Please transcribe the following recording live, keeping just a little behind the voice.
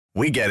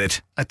We get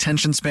it.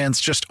 Attention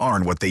spans just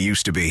aren't what they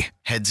used to be.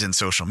 Heads in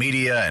social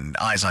media and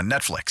eyes on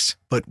Netflix.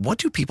 But what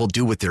do people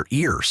do with their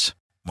ears?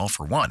 Well,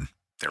 for one,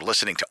 they're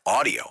listening to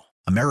audio.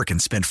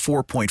 Americans spend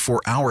 4.4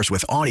 hours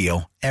with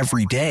audio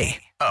every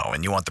day. Oh,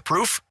 and you want the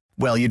proof?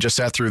 Well, you just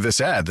sat through this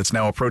ad that's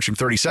now approaching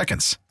 30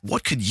 seconds.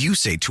 What could you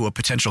say to a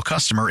potential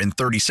customer in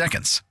 30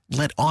 seconds?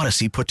 Let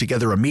Odyssey put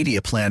together a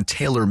media plan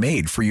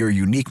tailor-made for your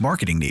unique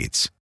marketing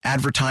needs.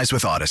 Advertise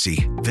with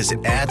Odyssey.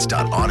 Visit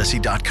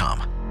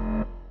ads.odyssey.com.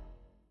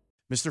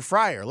 Mr.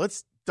 Fryer,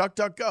 let's duck,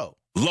 go.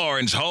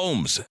 Lawrence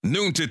Holmes,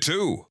 noon to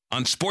 2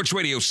 on Sports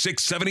Radio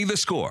 670 The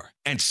Score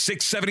and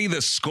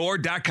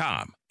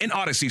 670thescore.com, an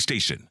Odyssey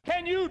station.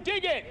 Can you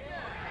dig it?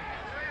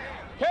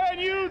 Can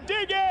you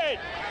dig it?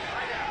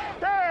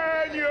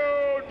 Can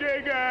you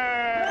dig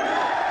it?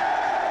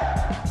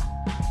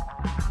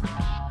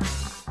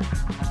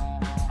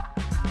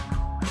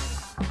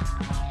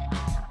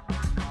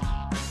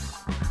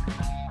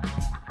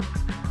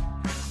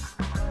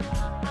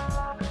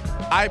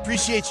 I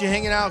appreciate you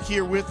hanging out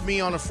here with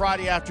me on a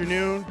Friday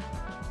afternoon.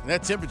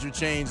 That temperature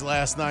change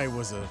last night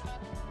was a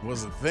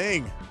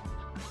thing.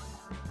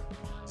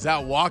 I was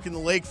out walking the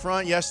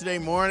lakefront yesterday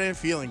morning,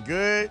 feeling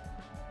good.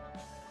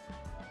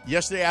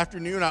 Yesterday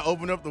afternoon, I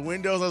opened up the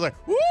windows. I was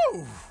like,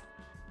 woo!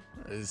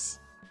 It's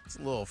a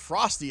little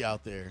frosty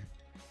out there.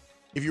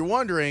 If you're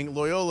wondering,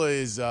 Loyola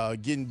is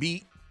getting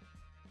beat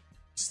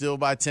still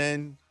by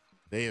 10.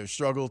 They have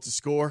struggled to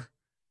score.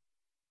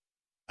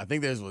 I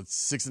think there's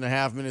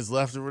 6.5 minutes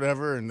left or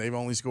whatever, and they've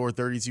only scored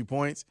 32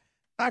 points.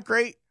 Not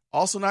great.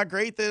 Also not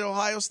great that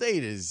Ohio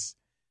State is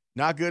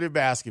not good at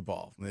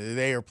basketball.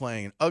 They are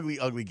playing an ugly,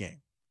 ugly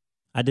game.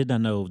 I did not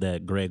know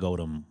that Greg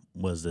Odom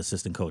was the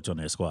assistant coach on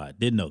their squad.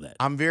 Didn't know that.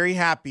 I'm very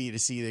happy to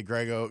see that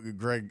Greg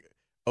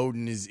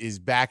Oden is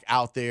back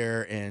out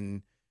there,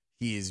 and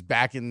he is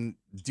back in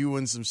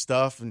doing some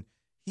stuff. And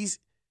he's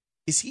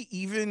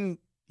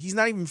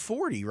not even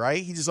 40,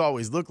 right? He just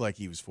always looked like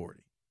he was 40.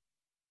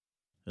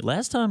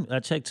 Last time I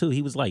checked, too,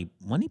 he was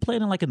when he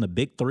played in the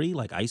Big Three,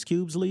 like Ice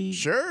Cube's league?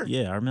 Sure.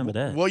 Yeah, I remember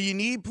that. Well, you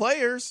need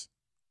players.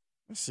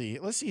 Let's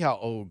see how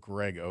old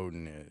Greg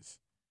Oden is.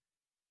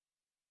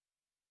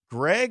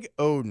 Greg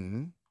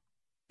Oden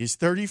is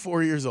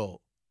 34 years old,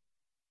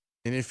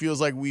 and it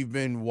feels like we've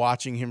been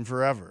watching him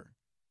forever.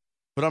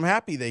 But I'm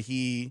happy that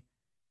he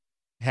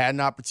had an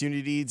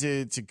opportunity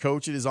to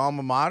coach at his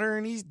alma mater,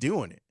 and he's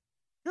doing it.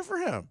 Good for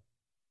him.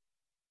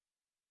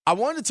 I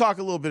wanted to talk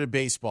a little bit of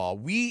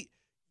baseball.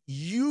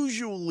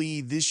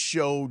 Usually this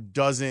show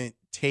doesn't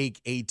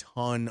take a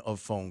ton of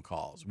phone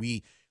calls.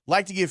 We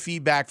like to get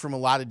feedback from a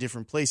lot of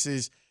different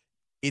places.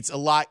 It's a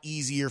lot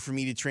easier for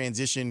me to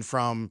transition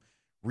from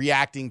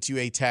reacting to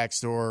a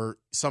text or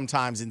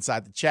sometimes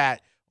inside the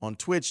chat on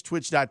Twitch,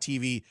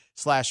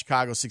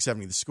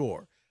 twitch.tv/Chicago670 The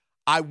Score.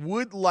 I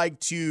would like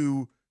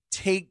to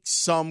take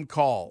some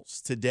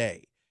calls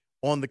today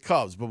on the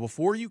Cubs, but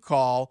before you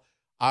call,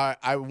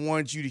 I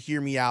want you to hear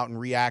me out and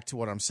react to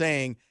what I'm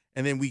saying,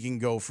 and then we can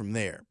go from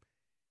there.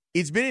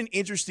 It's been an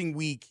interesting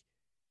week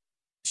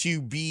to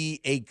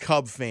be a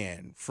Cub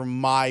fan from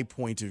my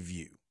point of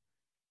view.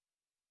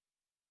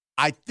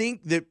 I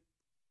think that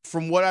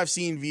from what I've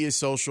seen via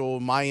social,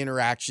 my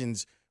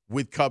interactions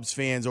with Cubs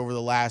fans over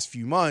the last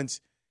few months,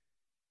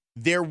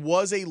 there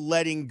was a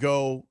letting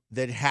go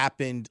that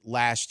happened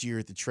last year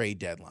at the trade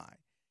deadline.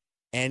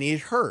 And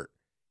it hurt.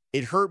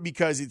 It hurt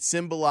because it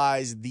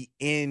symbolized the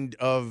end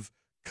of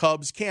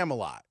Cubs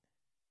Camelot.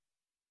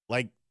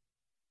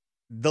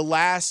 The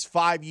last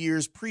 5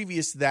 years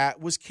previous to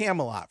that was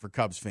Camelot for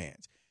Cubs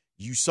fans.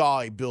 You saw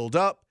a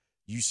build-up.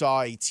 You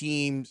saw a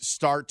team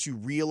start to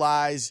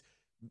realize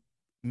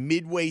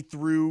midway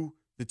through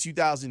the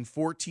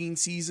 2014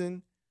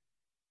 season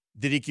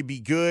that it could be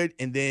good.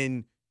 And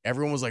then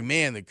everyone was like,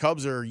 man, the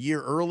Cubs are a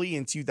year early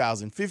in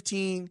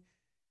 2015.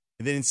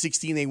 And then in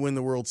 16, they win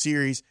the World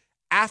Series.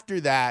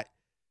 After that,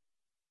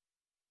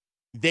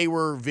 they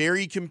were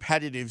very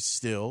competitive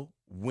still,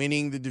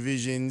 winning the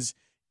divisions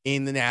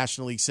in the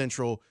National League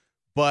Central,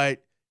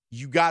 but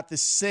you got the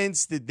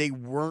sense that they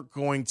weren't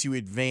going to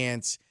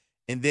advance.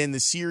 And then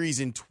the series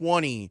in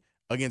 20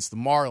 against the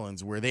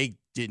Marlins, where they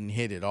didn't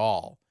hit at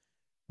all,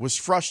 was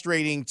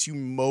frustrating to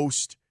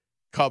most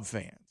Cub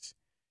fans.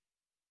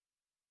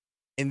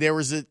 And there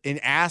was an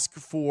ask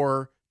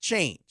for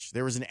change.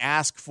 There was an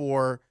ask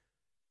for,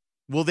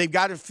 well, they've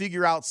got to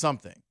figure out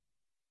something.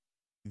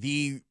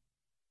 The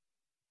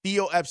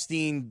Theo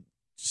Epstein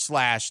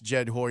 /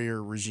 Jed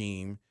Hoyer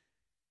regime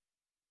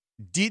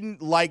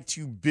didn't like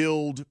to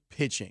build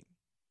pitching.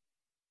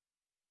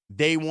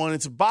 They wanted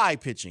to buy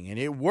pitching, and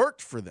it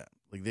worked for them.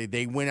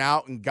 They went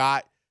out and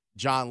got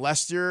John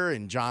Lester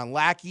and John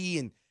Lackey,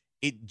 and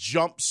it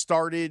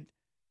jump-started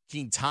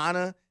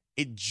Quintana.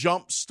 It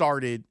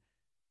jump-started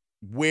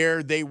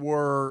where they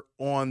were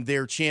on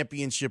their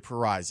championship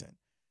horizon.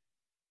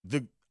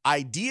 The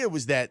idea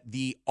was that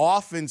the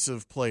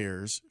offensive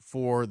players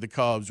for the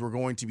Cubs were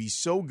going to be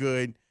so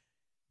good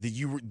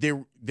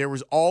that there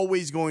was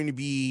always going to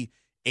be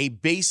a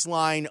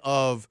baseline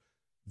of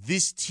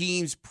this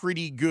team's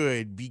pretty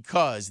good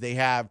because they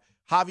have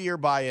Javier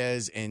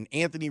Baez and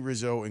Anthony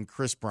Rizzo and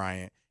Chris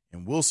Bryant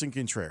and Wilson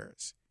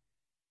Contreras.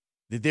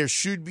 That there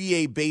should be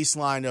a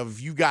baseline of,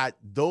 if you got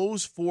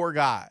those 4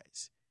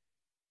 guys,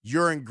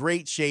 you're in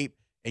great shape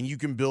and you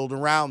can build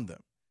around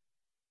them.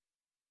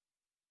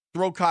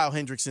 Throw Kyle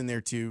Hendricks in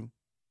there too.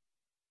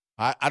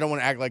 I don't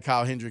want to act like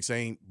Kyle Hendricks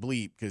ain't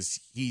bleep because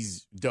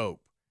he's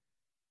dope.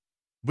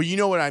 But you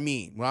know what I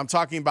mean when I'm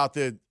talking about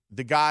the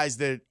guys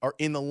that are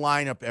in the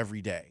lineup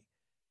every day.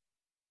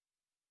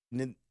 And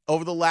then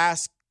over the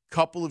last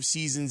couple of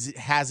seasons, it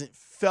hasn't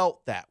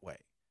felt that way.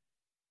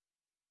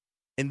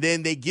 And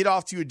then they get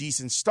off to a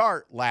decent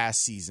start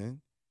last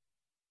season,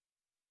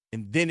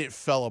 and then it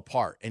fell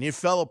apart. And it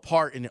fell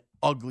apart in an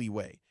ugly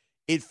way.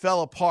 It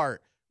fell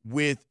apart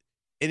with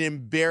an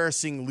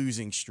embarrassing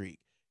losing streak.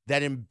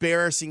 That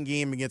embarrassing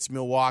game against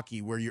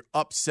Milwaukee where you're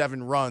up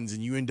 7 runs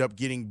and you end up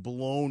getting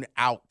blown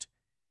out.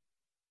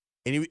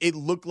 And it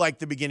looked like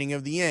the beginning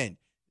of the end.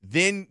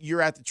 Then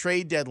you're at the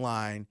trade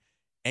deadline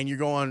and you're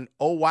going,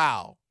 oh,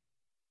 wow,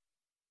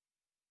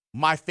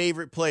 my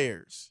favorite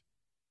players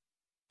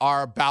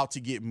are about to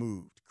get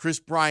moved. Chris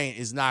Bryant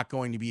is not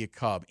going to be a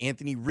Cub.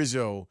 Anthony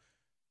Rizzo,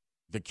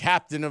 the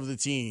captain of the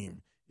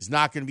team, is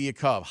not going to be a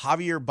Cub.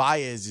 Javier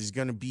Baez is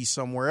going to be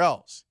somewhere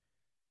else.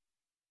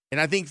 And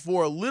I think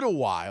for a little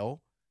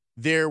while,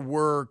 there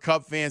were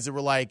Cub fans that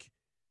were like,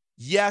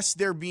 yes,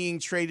 they're being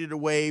traded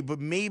away, but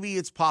maybe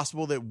it's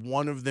possible that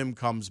one of them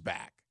comes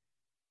back.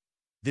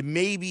 That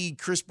maybe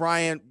Chris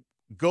Bryant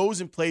goes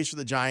and plays for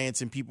the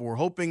Giants, and people were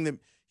hoping that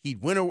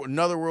he'd win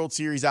another World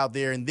Series out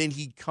there, and then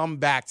he'd come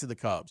back to the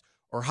Cubs,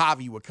 or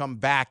Javi would come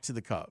back to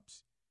the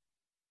Cubs.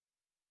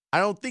 I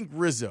don't think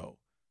Rizzo,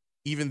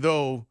 even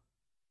though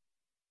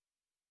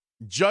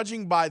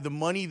judging by the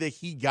money that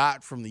he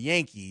got from the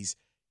Yankees,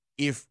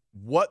 if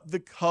what the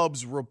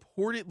Cubs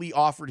reportedly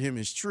offered him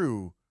is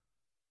true,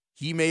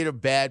 he made a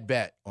bad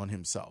bet on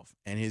himself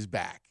and his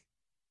back.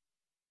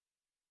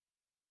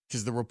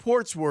 Because the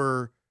reports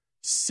were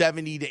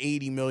 $70 to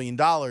 $80 million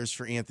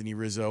for Anthony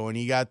Rizzo, and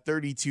he got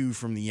 32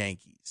 from the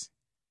Yankees.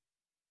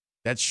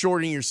 That's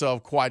shorting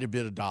yourself quite a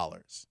bit of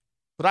dollars.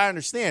 But I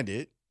understand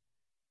it.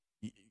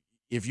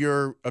 If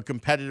you're a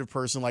competitive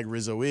person like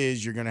Rizzo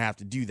is, you're going to have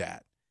to do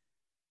that.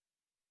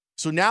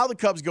 So now the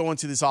Cubs go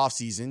into this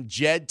offseason.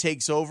 Jed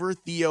takes over.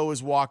 Theo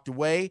has walked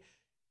away.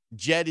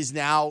 Jed is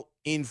now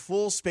in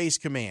full space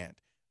command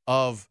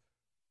of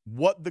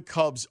what the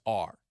Cubs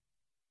are.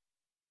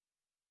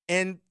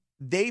 And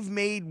they've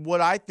made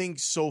what I think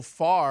so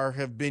far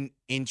have been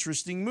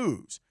interesting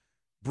moves.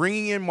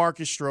 Bringing in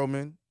Marcus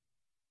Stroman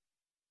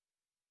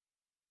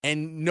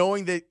and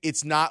knowing that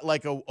it's not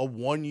like a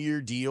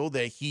one-year deal,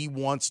 that he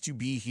wants to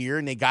be here,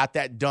 and they got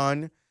that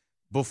done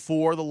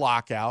before the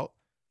lockout.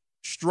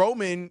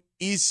 Stroman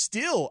is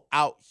still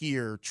out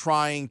here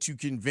trying to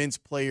convince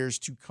players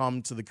to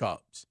come to the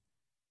Cubs.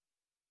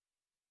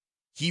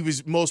 He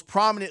was most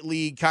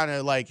prominently kind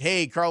of like,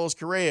 hey, Carlos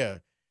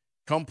Correa,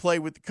 come play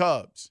with the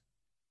Cubs.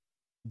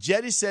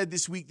 Jed has said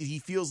this week that he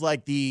feels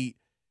like the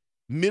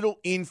middle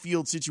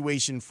infield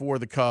situation for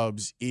the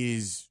Cubs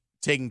is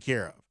taken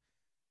care of.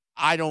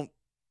 I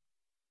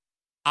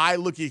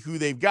look at who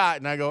they've got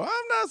and I go,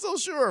 I'm not so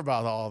sure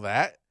about all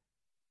that,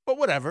 but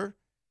whatever.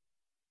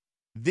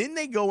 Then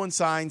they go and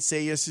sign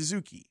Seiya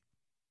Suzuki,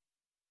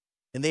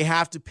 and they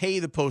have to pay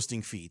the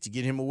posting fee to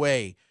get him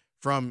away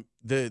from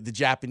the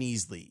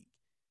Japanese league.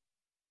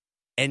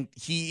 And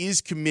he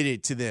is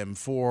committed to them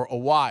for a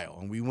while,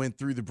 and we went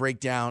through the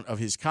breakdown of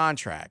his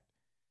contract.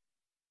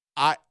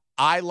 I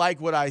like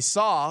what I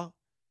saw,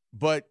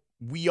 but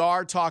we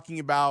are talking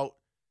about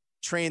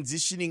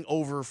transitioning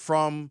over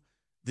from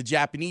the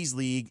Japanese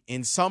league,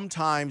 and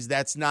sometimes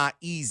that's not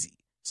easy.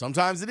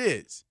 Sometimes it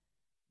is.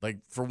 Like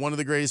for one of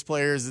the greatest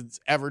players that's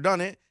ever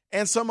done it,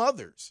 and some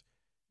others.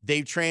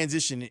 They've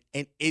transitioned,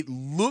 and it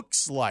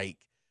looks like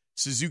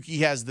Suzuki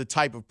has the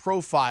type of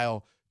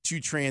profile to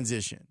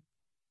transition.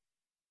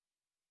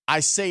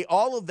 I say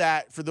all of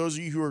that for those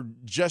of you who are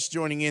just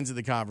joining into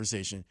the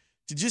conversation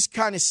to just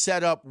kind of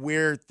set up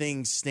where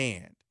things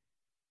stand.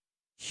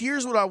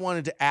 Here's what I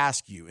wanted to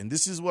ask you, and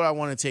this is what I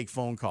want to take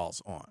phone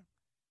calls on.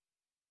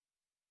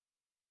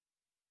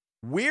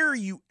 Where are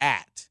you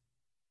at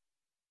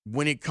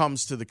when it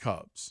comes to the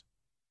Cubs,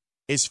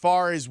 as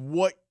far as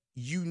what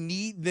you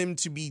need them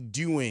to be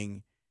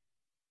doing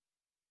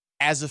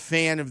as a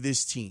fan of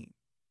this team?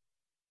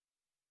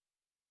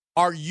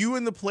 Are you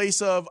in the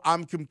place of,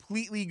 I'm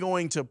completely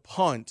going to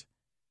punt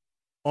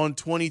on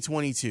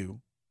 2022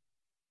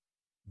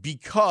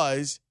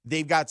 because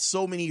they've got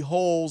so many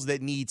holes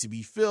that need to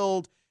be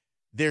filled?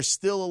 There's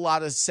still a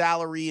lot of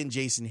salary in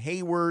Jason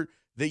Hayward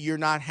that you're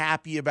not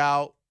happy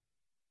about,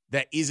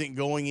 that isn't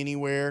going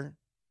anywhere.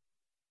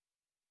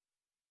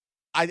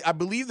 I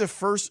believe the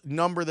first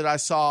number that I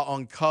saw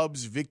on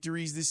Cubs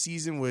victories this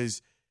season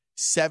was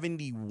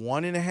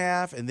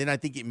 71.5, and then I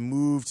think it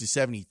moved to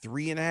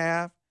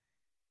 73.5.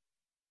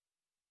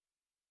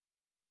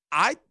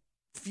 I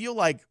feel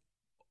like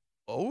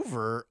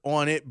over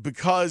on it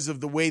because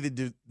of the way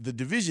the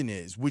division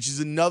is, which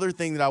is another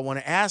thing that I want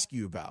to ask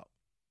you about.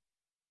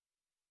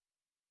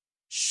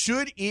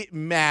 should it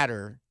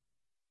matter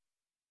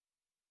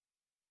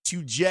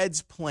to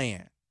Jed's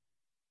plan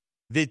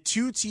that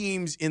two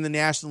teams in the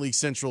National League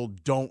Central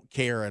don't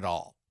care at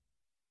all?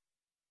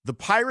 The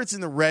Pirates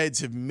and the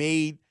Reds have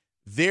made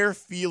their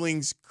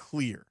feelings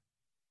clear.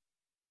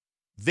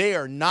 They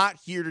are not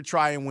here to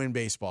try and win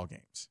baseball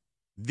games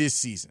this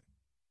season.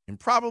 And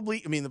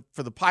probably,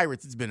 for the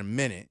Pirates, it's been a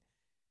minute.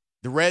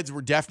 The Reds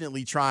were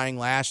definitely trying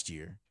last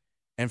year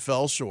and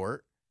fell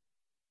short.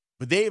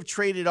 But they have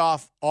traded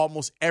off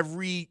almost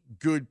every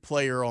good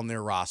player on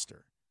their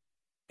roster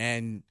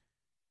and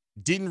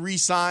didn't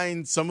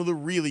re-sign some of the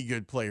really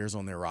good players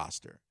on their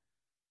roster.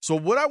 So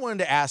what I wanted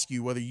to ask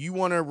you, whether you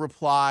want to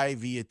reply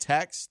via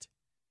text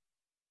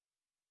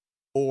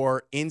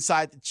or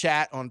inside the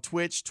chat on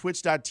Twitch,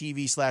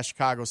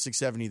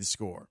 twitch.tv/Chicago670 The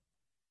Score.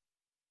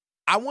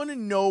 I want to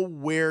know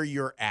where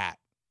you're at.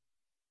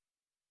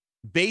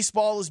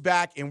 Baseball is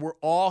back and we're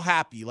all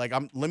happy.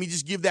 Let me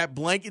just give that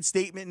blanket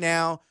statement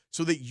now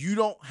so that you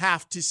don't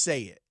have to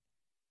say it.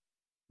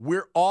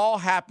 We're all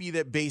happy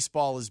that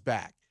baseball is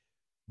back.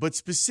 But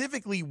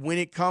specifically when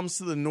it comes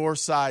to the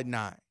Northside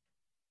 9,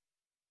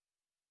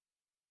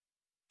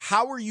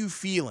 how are you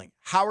feeling?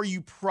 How are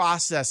you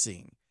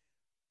processing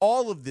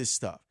all of this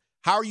stuff?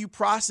 How are you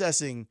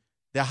processing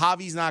that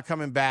Javi's not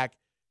coming back?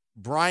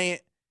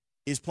 Bryant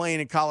is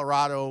playing in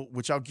Colorado,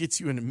 which I'll get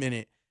to in a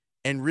minute,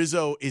 and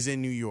Rizzo is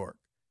in New York.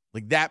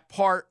 That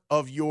part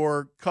of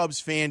your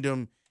Cubs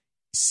fandom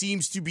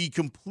seems to be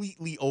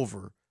completely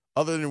over,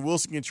 other than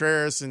Wilson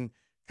Contreras and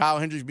Kyle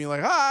Hendricks being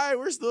like, hi,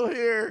 we're still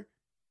here.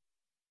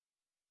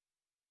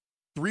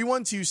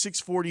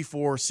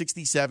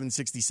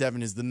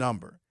 312-644-6767 is the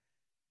number.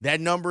 That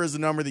number is the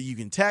number that you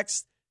can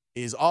text,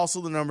 is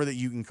also the number that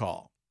you can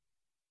call.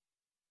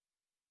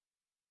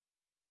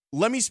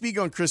 Let me speak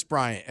on Kris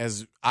Bryant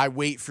as I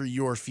wait for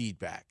your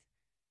feedback.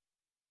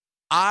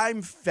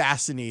 I'm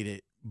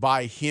fascinated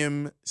by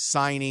him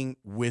signing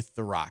with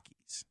the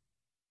Rockies.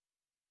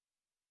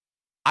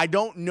 I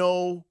don't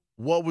know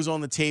what was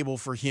on the table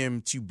for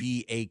him to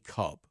be a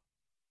Cub.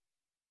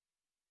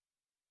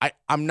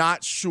 I'm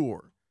not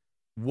sure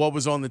what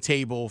was on the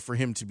table for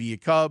him to be a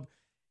Cub.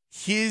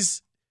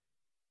 His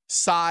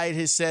side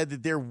has said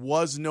that there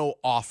was no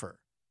offer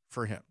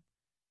for him.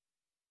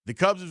 The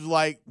Cubs was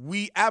like,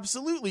 we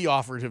absolutely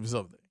offered him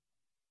something.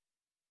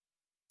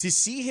 To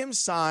see him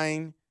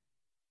sign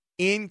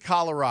in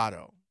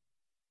Colorado,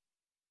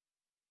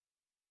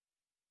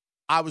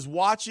 I was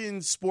watching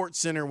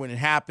SportsCenter when it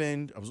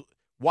happened. I was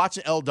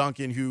watching Elle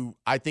Duncan, who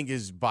I think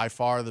is by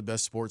far the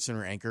best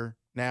SportsCenter anchor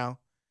now.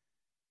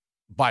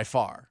 By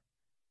far.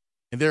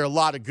 And there are a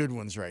lot of good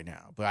ones right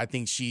now, but I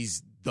think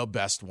she's the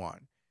best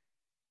one.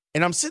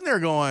 And I'm sitting there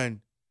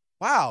going,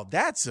 wow,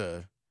 that's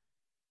an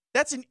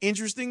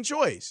interesting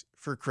choice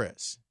for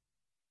Kris.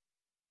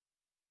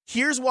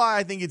 Here's why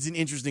I think it's an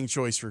interesting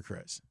choice for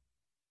Kris.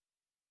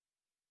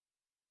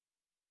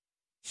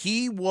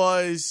 He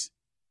was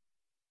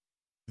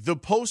the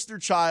poster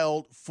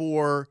child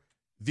for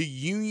the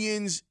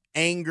union's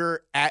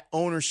anger at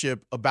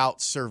ownership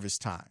about service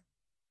time.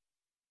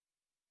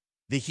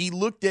 That he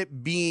looked at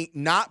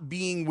not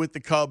being with the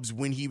Cubs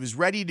when he was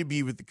ready to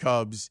be with the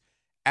Cubs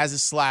as a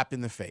slap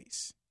in the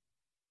face.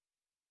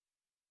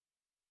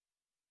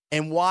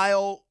 And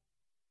while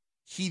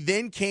he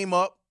then came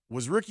up,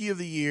 was Rookie of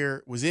the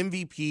Year, was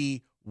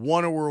MVP,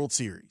 won a World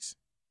Series.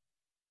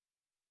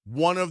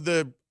 One of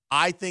the,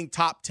 I think,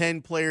 top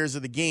 10 players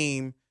of the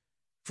game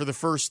for the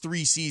first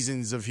 3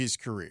 seasons of his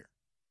career.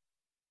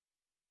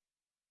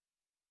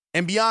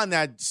 And beyond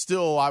that,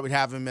 still, I would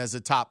have him as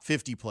a top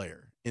 50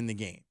 player in the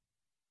game.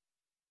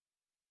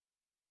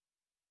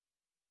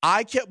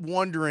 I kept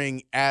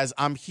wondering as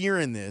I'm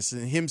hearing this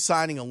and him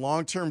signing a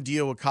long-term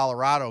deal with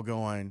Colorado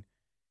going,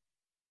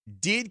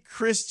 did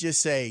Kris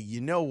just say, you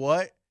know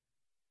what?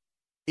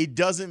 It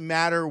doesn't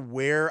matter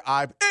where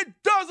you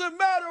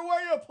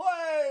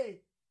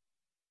play.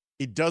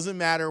 It doesn't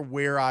matter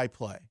where I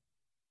play.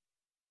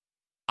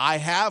 I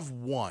have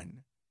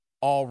won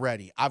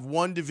already. I've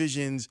won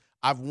divisions.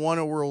 I've won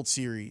a World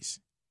Series.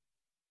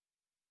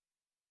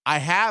 I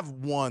have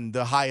won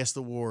the highest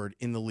award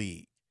in the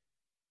league.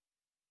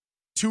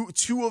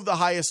 Two of the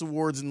highest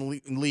awards in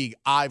the league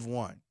I've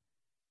won.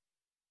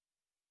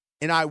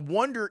 And I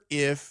wonder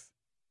if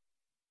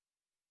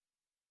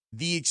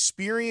the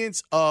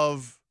experience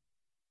of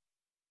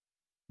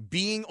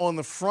being on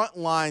the front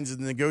lines of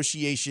the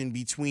negotiation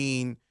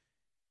between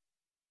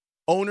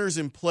owners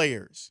and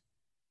players,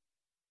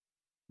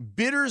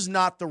 bitter's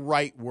not the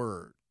right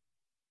word.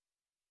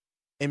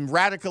 And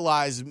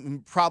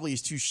radicalized probably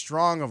is too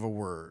strong of a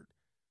word.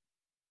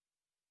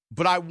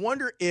 But I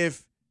wonder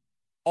if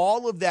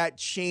all of that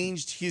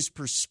changed his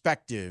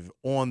perspective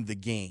on the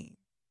game.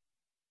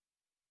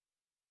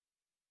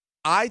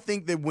 I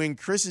think that when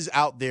Kris is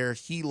out there,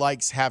 he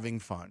likes having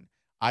fun.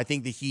 I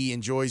think that he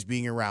enjoys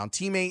being around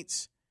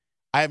teammates.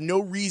 I have no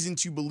reason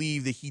to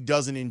believe that he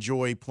doesn't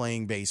enjoy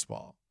playing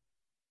baseball.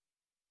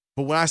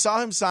 But when I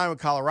saw him sign with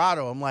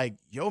Colorado, I'm like,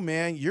 yo,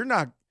 man,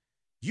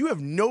 you have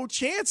no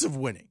chance of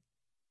winning.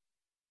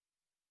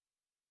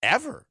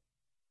 Ever.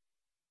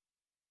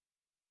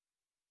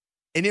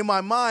 And in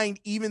my mind,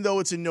 even though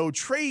it's a no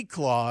trade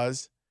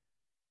clause,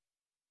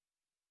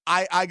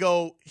 I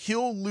go,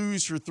 he'll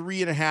lose for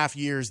 3.5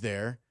 years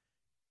there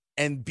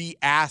and be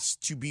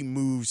asked to be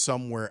moved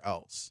somewhere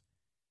else.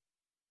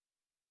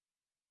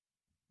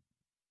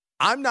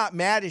 I'm not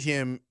mad at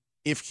him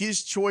if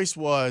his choice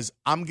was,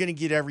 I'm going to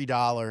get every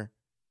dollar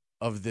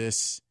of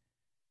this.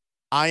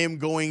 I am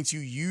going to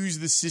use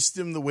the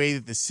system the way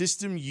that the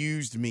system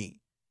used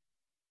me.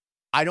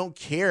 I don't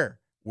care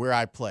where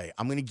I play.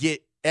 I'm going to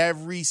get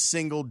every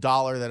single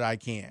dollar that I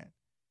can.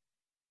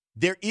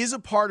 There is a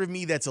part of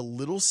me that's a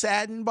little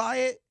saddened by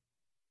it.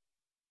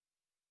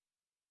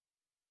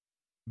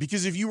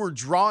 Because if you were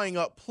drawing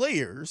up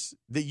players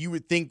that you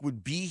would think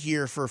would be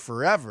here for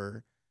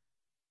forever,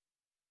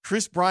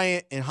 Chris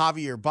Bryant and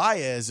Javier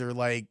Baez are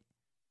like,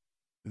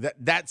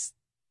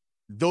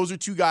 those are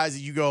two guys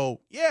that you go,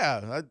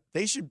 yeah,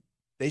 they should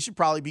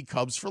probably be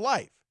Cubs for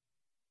life.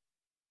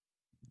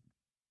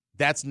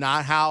 That's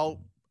not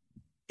how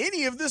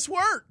any of this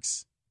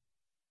works.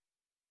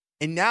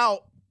 And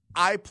now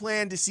I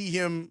plan to see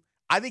him.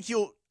 I think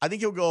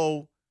he'll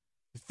go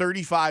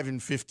 35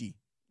 and 50,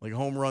 like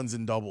home runs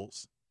and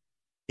doubles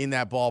in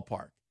that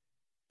ballpark.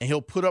 And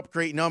he'll put up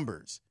great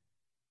numbers.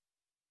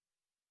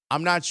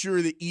 I'm not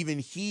sure that even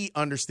he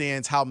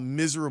understands how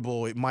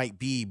miserable it might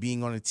be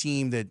being on a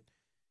team that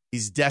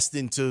is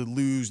destined to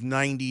lose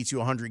 90 to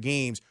 100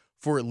 games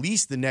for at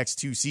least the next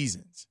 2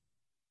 seasons.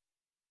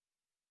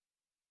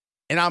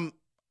 And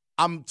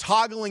I'm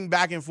toggling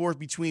back and forth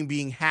between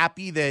being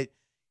happy that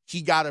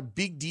he got a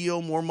big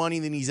deal, more money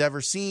than he's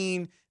ever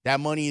seen. That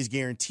money is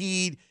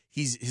guaranteed.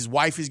 His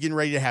wife is getting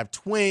ready to have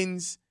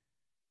twins.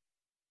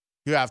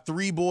 You have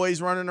 3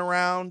 boys running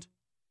around.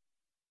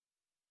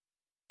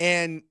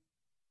 And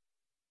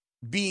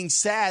being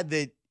sad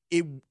that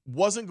it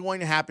wasn't going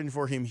to happen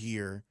for him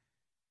here,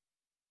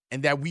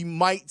 and that we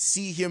might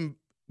see him,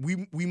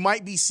 we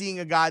might be seeing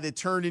a guy that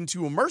turned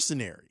into a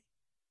mercenary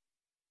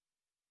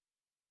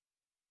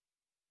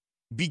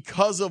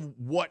because of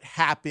what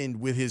happened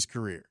with his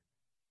career.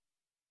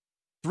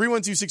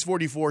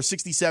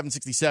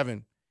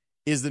 312-644-6767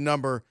 is the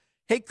number.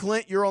 Hey,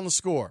 Clint, you're on the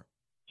Score.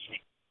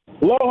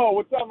 Loho,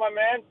 what's up, my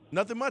man?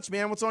 Nothing much,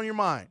 man. What's on your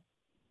mind?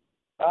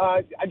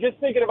 I'm just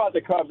thinking about the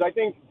Cubs. I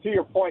think, to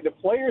your point, the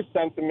players'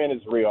 sentiment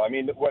is real. I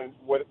mean, when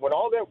they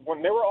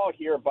were all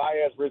here,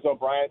 Baez, Rizzo,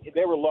 Bryant,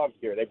 they were loved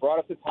here. They brought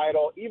us a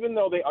title, even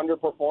though they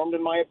underperformed,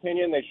 in my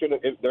opinion. They should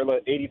have. They're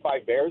the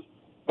 85 Bears,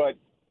 but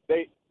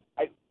they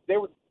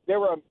were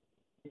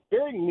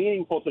very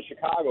meaningful to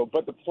Chicago.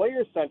 But the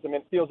players'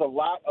 sentiment feels a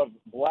lot of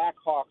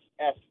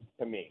Blackhawks-esque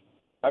to me.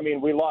 I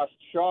mean, we lost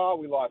Shaw,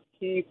 we lost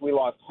Keith, we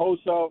lost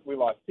Hossa, we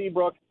lost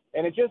Seabrook.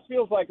 And it just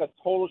feels like a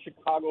total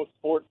Chicago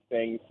sports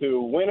thing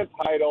to win a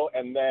title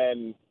and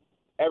then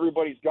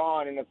everybody's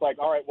gone. And it's like,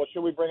 all right, well,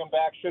 should we bring them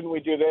back? Shouldn't we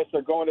do this?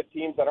 They're going to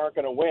teams that aren't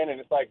going to win. And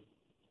it's like,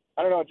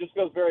 I don't know, it just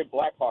feels very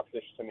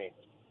Blackhawks-ish to me.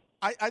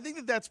 I think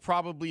that that's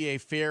probably a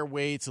fair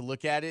way to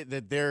look at it,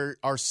 that there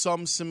are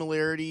some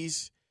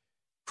similarities.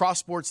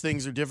 Cross-sports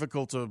things are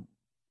difficult to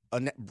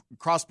 –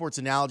 cross-sports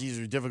analogies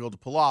are difficult to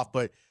pull off.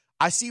 But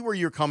I see where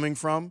you're coming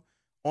from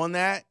on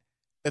that.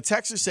 The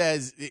texter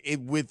says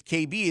with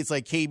KB, it's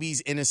like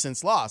KB's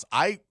innocence lost.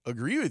 I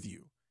agree with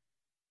you.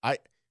 I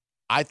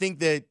think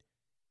that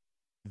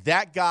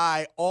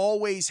guy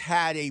always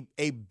had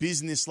a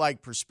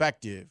business-like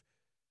perspective.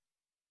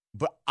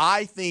 But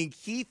I think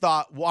he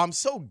thought, well, I'm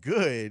so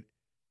good.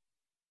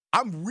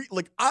 I'm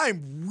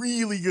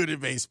really good at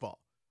baseball.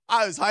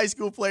 I was high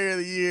school player of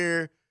the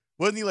year.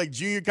 Wasn't he like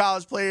junior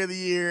college player of the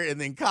year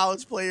and then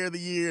college player of the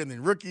year and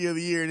then rookie of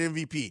the year and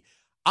MVP?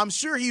 I'm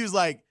sure he was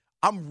like,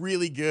 I'm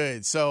really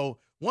good. So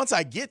once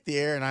I get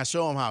there and I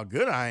show them how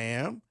good I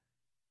am,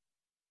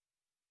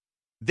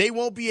 they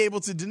won't be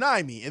able to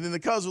deny me. And then the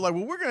Cubs were like,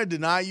 well, we're going to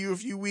deny you a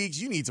few weeks.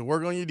 You need to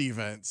work on your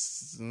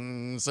defense.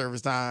 Service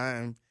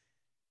time.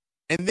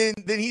 And then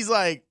he's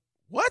like,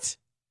 what?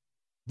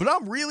 But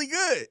I'm really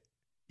good.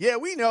 Yeah,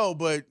 we know,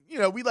 but,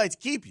 we'd like to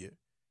keep you.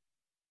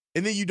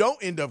 And then you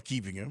don't end up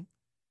keeping him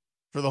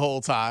for the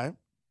whole time.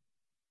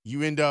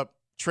 You end up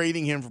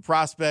trading him for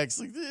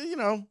prospects.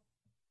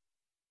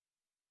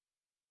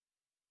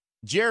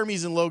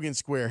 Jeremy's in Logan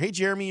Square. Hey,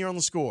 Jeremy, you're on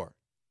the Score.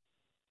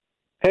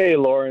 Hey,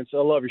 Lawrence. I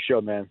love your show,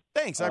 man.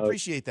 Thanks. I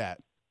appreciate that.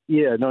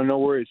 Yeah, no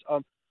worries.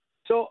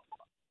 So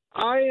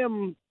I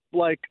am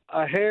like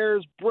a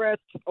hair's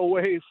breadth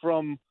away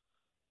from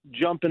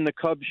jumping the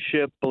Cubs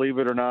ship, believe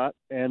it or not,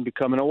 and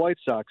becoming a White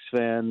Sox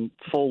fan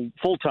full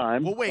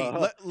time. Well, wait.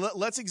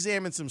 Let's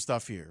examine some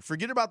stuff here.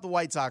 Forget about the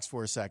White Sox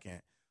for a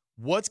second.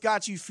 What's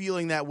got you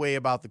feeling that way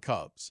about the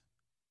Cubs?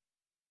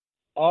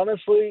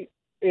 Honestly,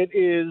 it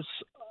is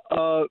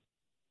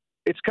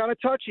it's kind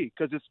of touchy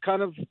because it's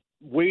kind of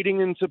wading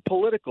into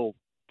political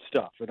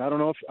stuff. And I don't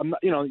know if I'm not,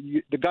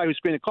 the guy who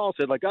screened the call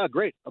said like,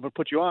 great, I'm going to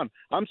put you on.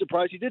 I'm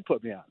surprised you did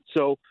put me on.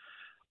 So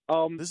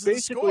this is the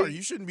Score.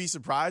 You shouldn't be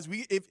surprised.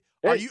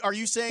 Are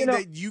you saying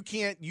that you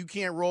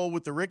can't roll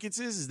with the Ricketses?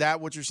 Is that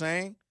what you're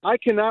saying? I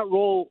cannot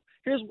roll.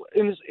 Here's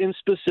in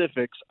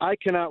specifics. I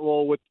cannot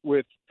roll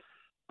with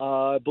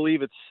I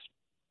believe it's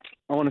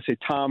I want to say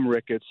Tom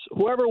Ricketts,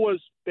 whoever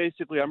was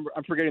basically, I'm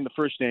forgetting the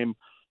first name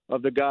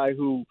of the guy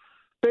who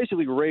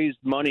basically raised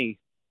money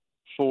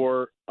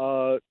for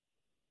the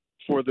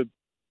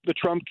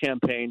Trump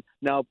campaign.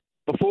 Now,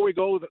 before we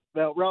go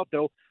that route,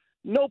 though,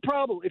 no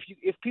problem.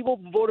 If people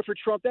voted for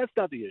Trump, that's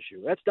not the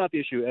issue. That's not the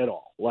issue at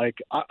all. Like,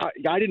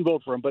 I didn't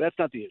vote for him, but that's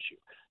not the issue.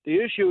 The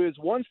issue is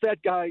once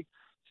that guy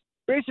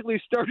basically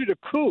started a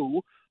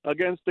coup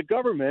against the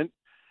government,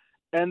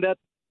 and that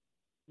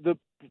the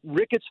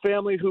Ricketts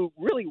family, who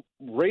really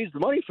raised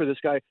money for this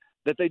guy,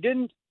 that they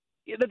didn't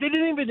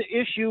even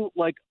issue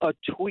like a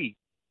tweet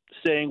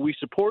saying we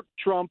support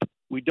Trump,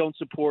 we don't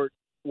support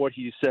what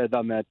he said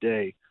on that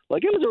day.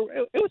 Like it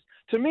was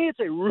to me, it's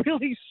a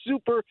really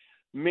super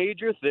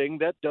major thing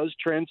that does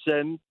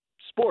transcend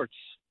sports.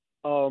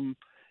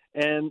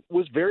 And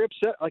was very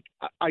upset. Like,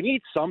 I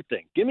need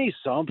something. Give me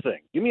something.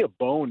 Give me a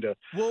bone to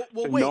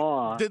wait.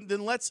 gnaw.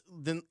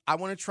 Then I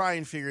want to try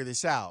and figure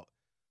this out.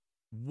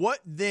 What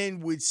then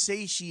would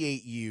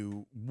satiate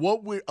you?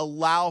 What would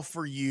allow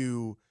for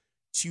you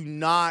to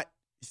not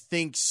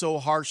think so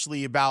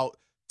harshly about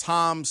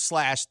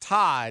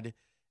Tom/Todd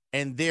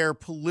and their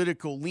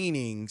political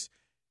leanings,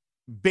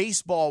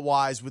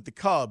 baseball-wise, with the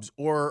Cubs?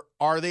 Or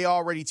are they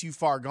already too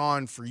far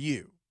gone for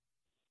you?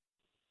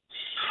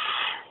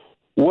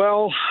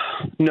 Well,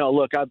 no.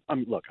 Look,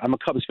 I'm a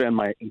Cubs fan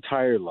my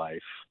entire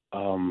life.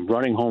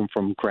 Running home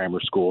from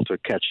grammar school to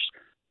catch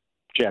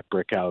Jack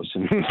Brickhouse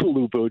and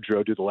Lou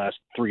Boudreau do the last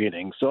 3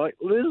 innings. So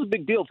this is a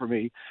big deal for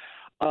me.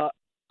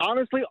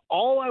 Honestly,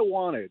 all I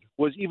wanted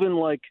was even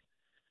like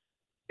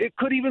it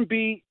could even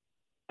be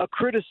a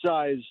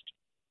criticized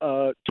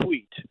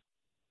tweet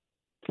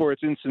for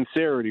its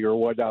insincerity or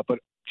whatnot, but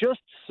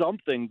just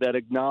something that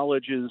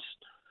acknowledges.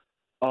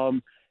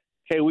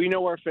 Hey, we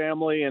know our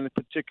family, and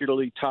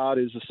particularly Todd,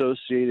 is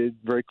associated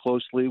very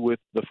closely with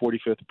the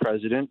 45th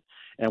president,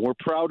 and we're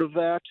proud of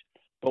that,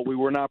 but we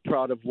were not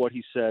proud of what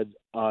he said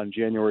on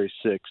January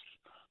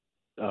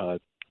 6th,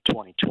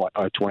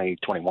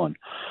 2021.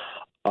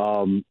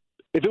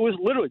 If it was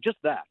literally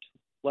just that,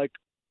 like,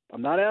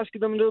 I'm not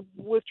asking them to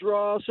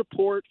withdraw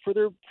support for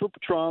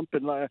Trump,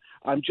 and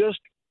I'm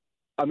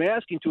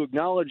asking to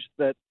acknowledge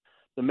that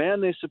the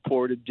man they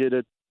supported did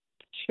a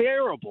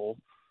terrible,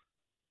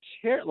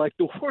 like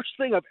the worst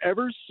thing I've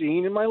ever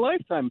seen in my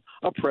lifetime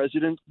a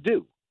president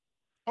do.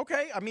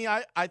 Okay. I mean,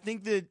 I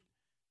think that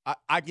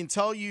I can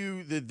tell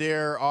you that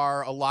there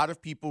are a lot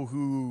of people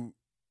who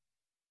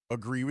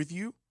agree with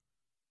you,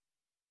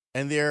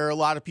 and there are a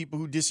lot of people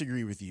who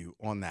disagree with you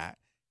on that.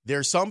 There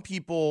are some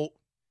people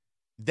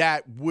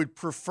that would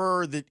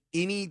prefer that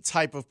any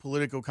type of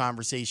political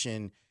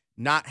conversation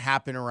not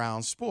happen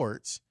around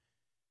sports.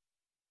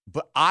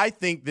 But I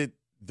think that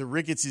the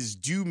Rickettses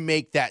do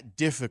make that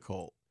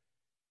difficult,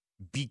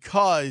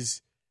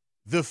 because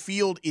the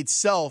field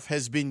itself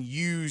has been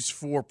used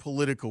for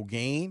political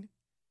gain.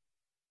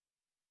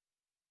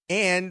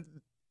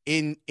 And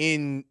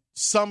in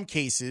some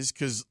cases,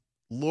 because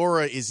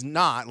Laura is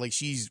not, like,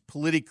 she's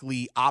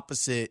politically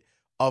opposite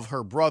of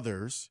her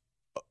brothers,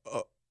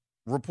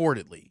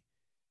 reportedly.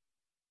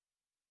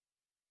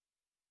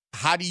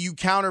 How do you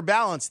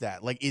counterbalance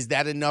that? Like, is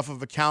that enough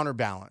of a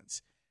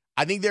counterbalance?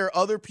 I think there are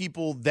other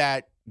people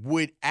that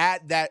would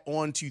add that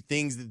on to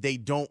things that they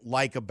don't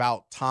like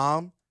about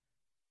Tom.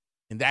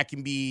 And that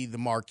can be the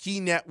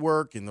Marquee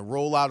Network and the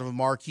rollout of a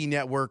Marquee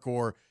Network,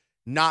 or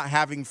not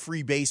having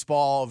free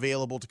baseball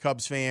available to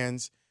Cubs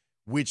fans,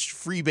 which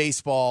free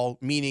baseball,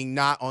 meaning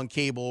not on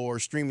cable or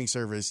streaming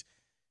service,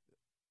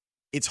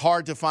 it's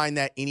hard to find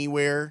that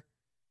anywhere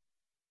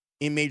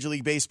in Major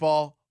League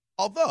Baseball.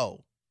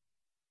 Although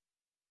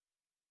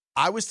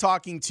I was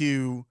talking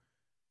to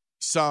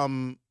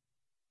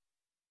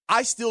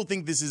I still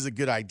think this is a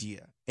good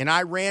idea. And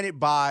I ran it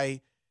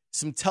by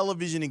some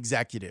television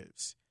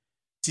executives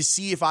to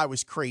see if I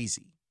was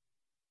crazy.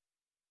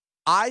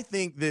 I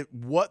think that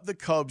what the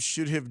Cubs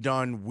should have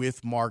done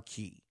with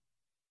Marquee,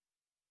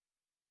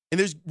 and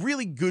there's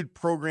really good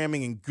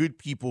programming and good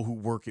people who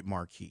work at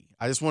Marquee.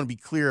 I just want to be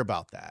clear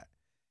about that.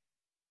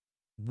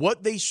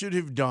 What they should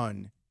have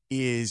done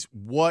is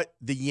what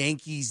the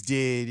Yankees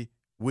did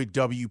with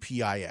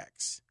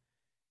WPIX.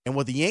 And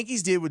what the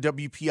Yankees did with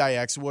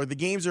WPIX, where the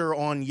games are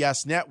on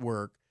Yes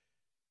Network,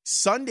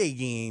 Sunday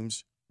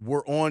games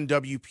were on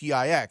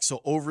WPIX, so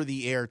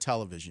over-the-air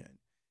television.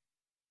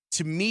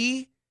 To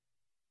me,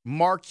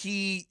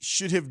 Marquee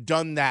should have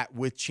done that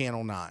with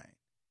Channel 9.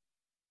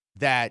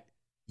 That,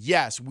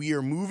 yes, we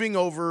are moving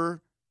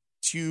over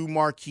to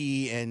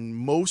Marquee, and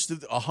most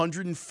of the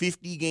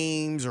 150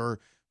 games,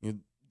 or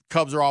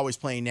Cubs are always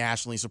playing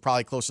nationally, so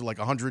probably close to like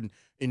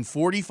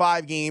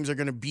 145 games are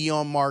going to be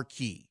on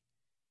Marquee.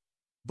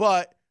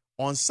 But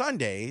on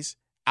Sundays,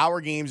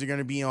 our games are going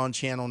to be on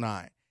Channel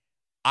 9.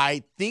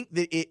 I think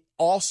that it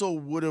also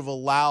would have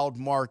allowed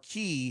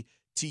Marquee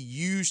to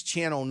use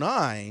Channel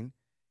 9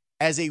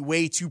 as a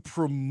way to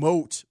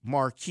promote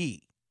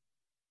Marquee.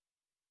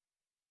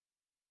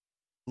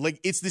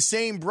 Like, it's the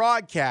same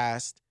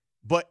broadcast,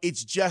 but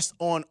it's just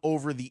on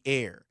over the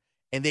air.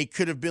 And they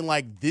could have been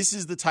like, this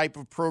is the type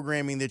of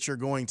programming that you're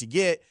going to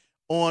get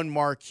on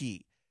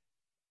marquee.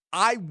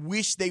 I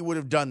wish they would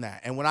have done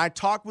that. And when I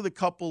talked with a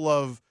couple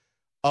of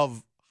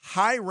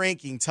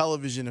high-ranking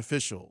television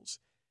officials,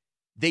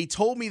 they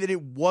told me that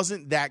it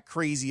wasn't that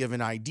crazy of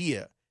an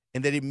idea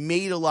and that it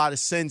made a lot of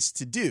sense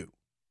to do.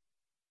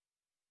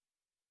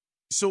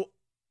 So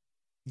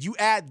you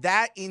add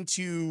that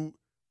into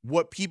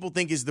what people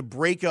think is the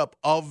breakup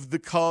of the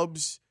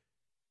Cubs.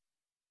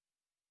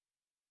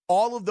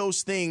 All of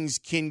those things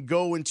can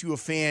go into a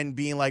fan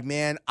being like,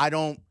 man, I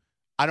don't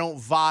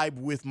vibe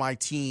with my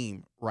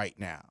team right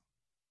now.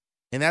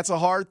 And that's a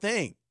hard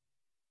thing.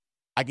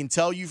 I can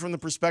tell you from the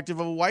perspective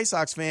of a White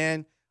Sox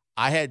fan,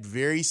 I had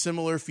very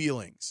similar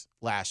feelings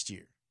last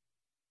year.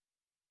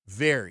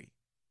 Very.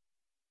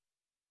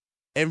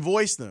 And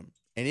voiced them.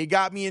 And it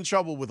got me in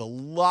trouble with a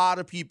lot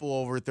of people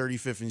over at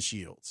 35th and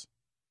Shields.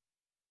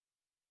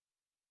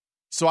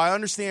 So I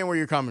understand where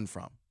you're coming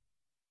from.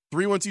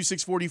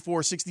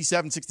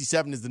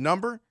 312-644-6767 is the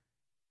number.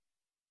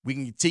 We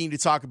can continue to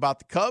talk about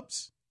the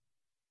Cubs.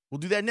 We'll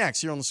do that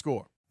next here on The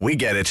Score. We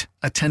get it.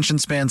 Attention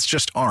spans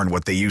just aren't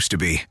what they used to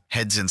be.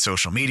 Heads in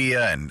social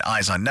media and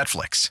eyes on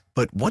Netflix.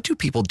 But what do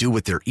people do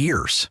with their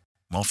ears?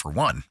 Well, for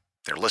one,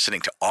 they're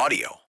listening to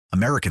audio.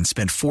 Americans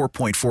spend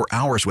 4.4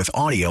 hours with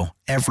audio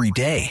every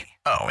day.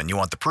 Oh, and you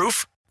want the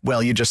proof?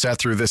 Well, you just sat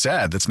through this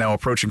ad that's now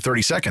approaching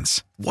 30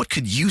 seconds. What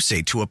could you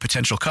say to a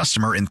potential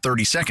customer in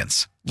 30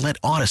 seconds? Let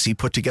Odyssey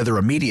put together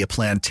a media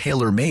plan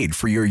tailor-made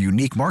for your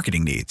unique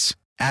marketing needs.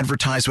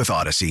 Advertise with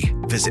Odyssey.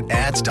 Visit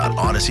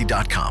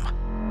ads.odyssey.com.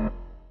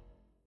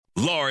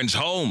 Lawrence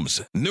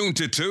Holmes, noon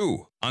to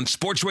 2 on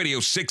Sports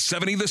Radio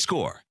 670 The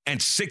Score and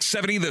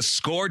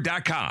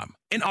 670thescore.com,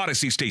 an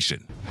Odyssey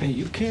station. And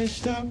you can't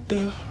stop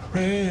the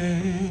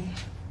rain.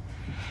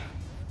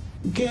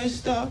 Can't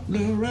stop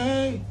the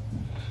rain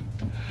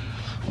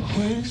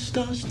when it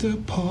starts to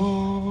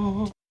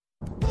pour.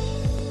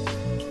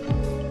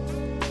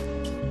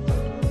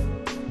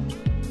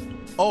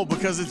 Oh,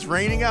 because it's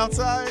raining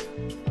outside?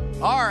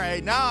 All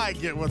right, now I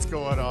get what's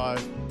going on.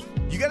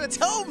 You got to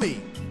tell me.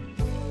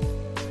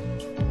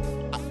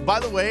 By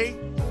the way,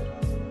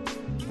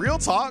 real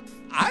talk,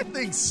 I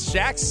think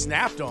Shaq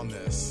snapped on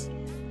this.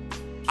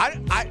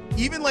 I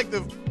even like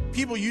the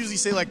people usually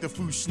say like the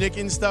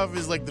Fushnikin stuff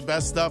is like the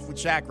best stuff with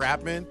Shaq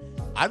rapping.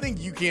 I think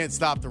You Can't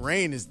Stop the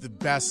Rain is the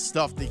best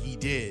stuff that he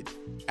did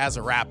as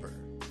a rapper.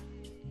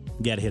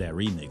 You got to hear that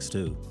remix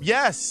too.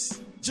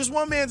 Yes, just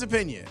one man's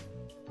opinion.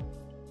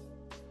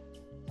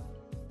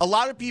 A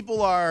lot of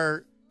people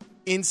are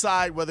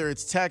inside, whether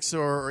it's text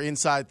or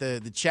inside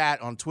the chat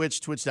on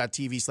Twitch,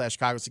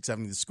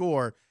 twitch.tv/Chicago670 The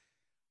Score.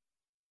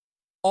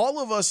 All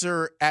of us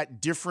are at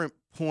different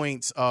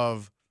points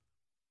of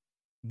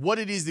what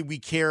it is that we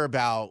care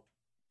about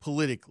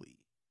politically.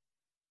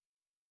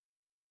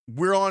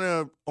 We're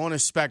on a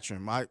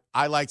spectrum.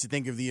 I like to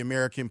think of the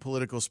American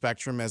political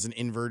spectrum as an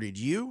inverted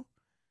U.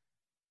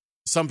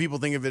 Some people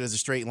think of it as a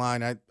straight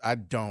line. I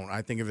don't.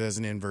 I think of it as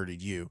an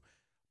inverted U.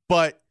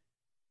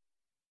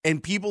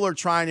 And people are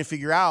trying to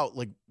figure out,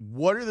 like,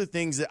 what are the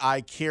things that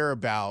I care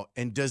about,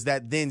 and does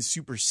that then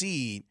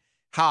supersede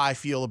how I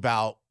feel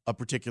about a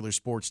particular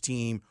sports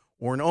team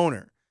or an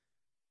owner?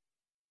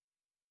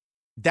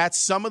 That's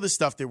some of the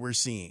stuff that we're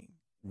seeing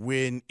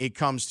when it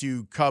comes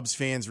to Cubs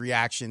fans'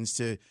 reactions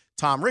to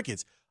Tom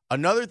Ricketts.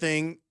 Another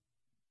thing,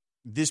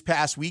 this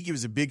past week, it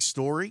was a big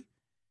story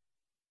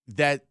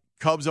that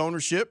Cubs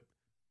ownership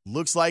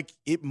looks like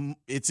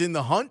it's in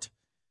the hunt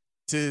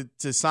to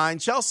sign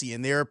Chelsea.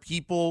 And there are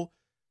people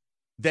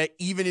that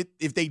even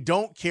if they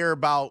don't care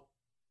about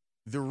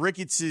the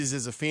Rickettses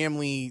as a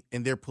family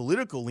and their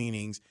political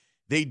leanings,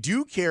 they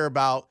do care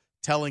about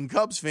telling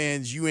Cubs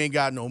fans you ain't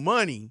got no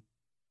money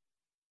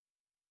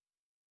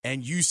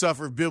and you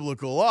suffer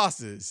biblical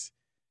losses,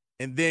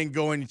 and then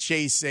going to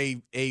chase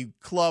a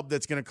club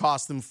that's going to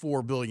cost them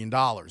 $4 billion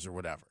or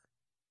whatever.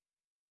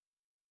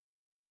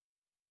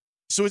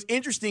 So it's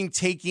interesting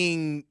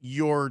taking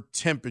your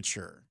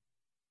temperature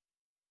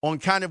on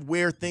kind of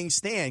where things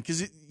stand,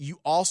 because you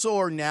also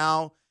are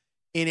now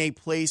in a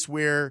place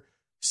where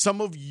some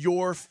of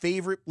your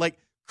favorite, like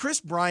Chris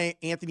Bryant,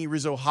 Anthony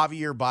Rizzo,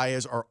 Javier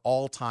Baez are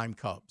all-time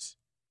Cubs.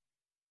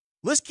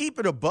 Let's keep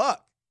it a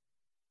buck.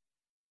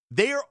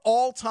 They are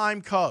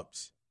all-time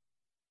Cubs.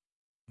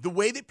 The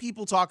way that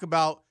people talk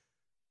about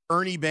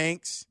Ernie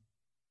Banks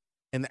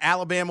and the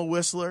Alabama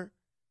Whistler,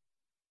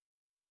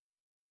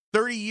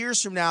 30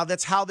 years from now,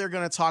 that's how they're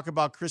going to talk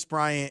about Chris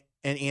Bryant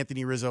and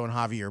Anthony Rizzo and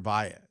Javier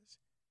Baez.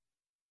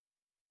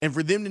 And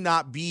for them to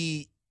not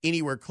be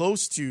anywhere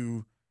close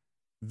to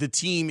the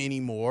team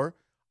anymore,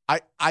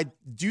 I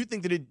do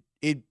think that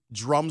it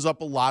drums up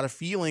a lot of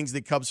feelings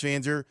that Cubs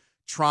fans are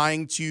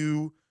trying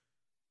to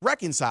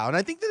reconcile. And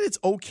I think that it's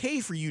okay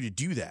for you to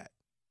do that.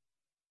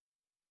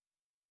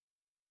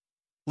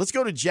 Let's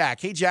go to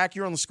Jack. Hey, Jack,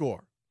 you're on The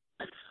Score.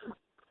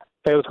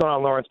 Hey, what's going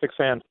on, Lawrence? Big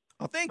fan.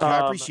 Oh, thank you.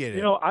 I appreciate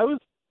it.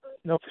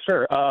 For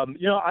sure.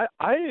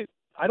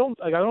 I don't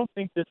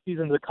think this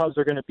season the Cubs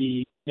are going to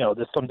be,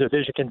 this some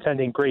division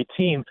contending great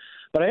team,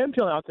 but I am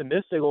feeling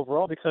optimistic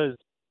overall because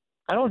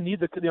I don't need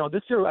this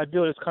year I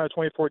feel it's kind of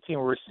 2014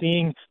 where we're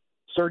seeing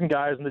certain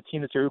guys in the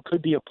team this year who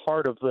could be a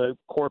part of the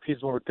core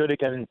pieces when we're good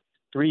again in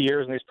 3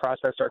 years and these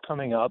prospects are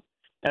coming up.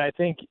 And I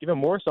think even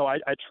more so, I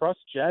trust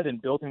Jed in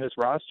building this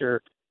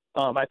roster.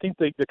 I think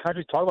the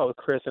contracts talk about with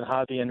Chris and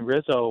Javi and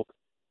Rizzo,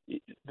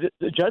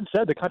 Jed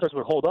said the contracts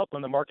would hold up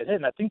when the market hit,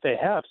 and I think they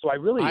have. So I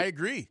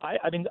agree.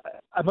 I mean,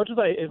 as much as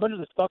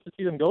it sucks to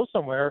see them go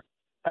somewhere,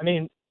 I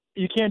mean,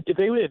 you can't if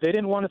they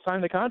didn't want to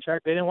sign the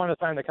contract, they didn't want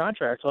to sign the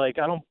contract. Like,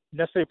 I don't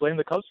necessarily blame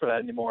the Cubs for that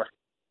anymore.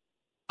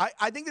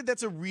 I think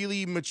that's a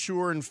really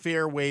mature and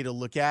fair way to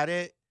look at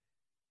it.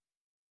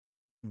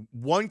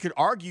 One could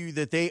argue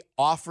that they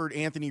offered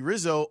Anthony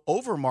Rizzo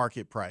over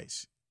market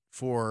price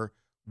for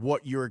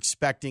what you're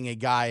expecting a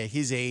guy at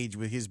his age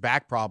with his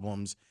back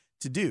problems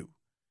to do.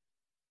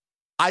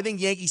 I think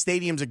Yankee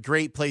Stadium's a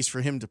great place for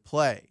him to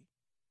play.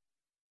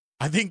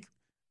 I think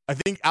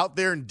out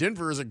there in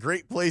Denver is a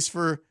great place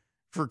for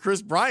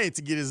Chris Bryant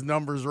to get his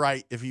numbers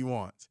right if he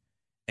wants.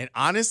 And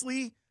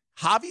honestly,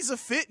 Javi's a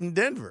fit in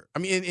Denver. I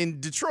mean, in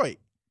Detroit.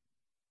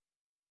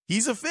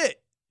 He's a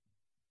fit.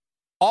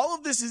 All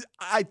of this is,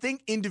 I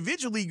think,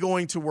 individually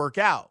going to work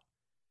out.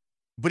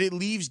 But it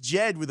leaves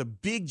Jed with a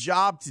big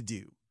job to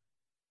do.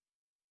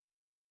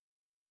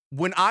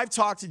 When I've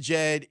talked to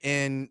Jed,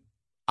 and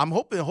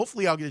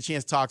hopefully I'll get a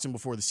chance to talk to him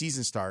before the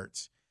season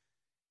starts,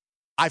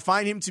 I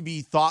find him to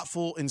be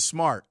thoughtful and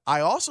smart.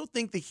 I also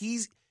think that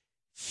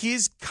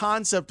his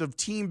concept of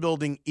team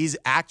building is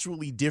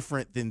actually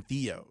different than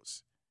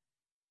Theo's.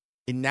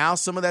 And now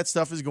some of that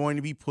stuff is going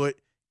to be put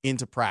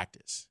into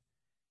practice.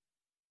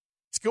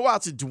 Let's go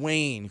out to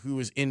Dwayne, who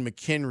is in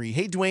McHenry.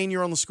 Hey, Dwayne,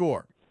 you're on the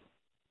score.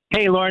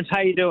 Hey, Lawrence,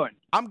 how you doing?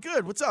 I'm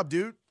good. What's up,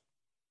 dude?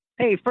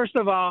 Hey, first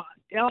of all,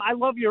 I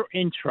love your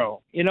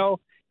intro.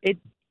 It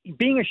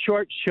being a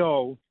short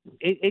show,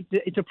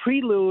 it's a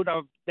prelude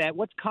of that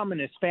what's coming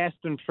is fast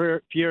and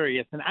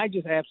furious, and I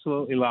just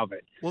absolutely love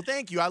it. Well,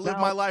 thank you. I live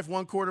my life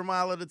 1/4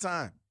 mile at a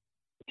time.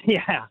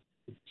 Yeah.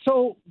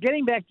 So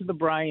getting back to the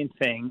Brian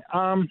thing,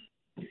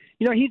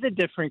 he's a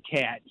different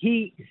cat.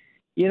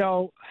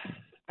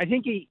 I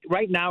think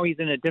right now he's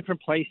in a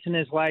different place in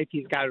his life.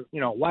 He's got,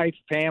 wife,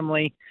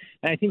 family,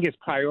 and I think his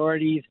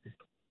priorities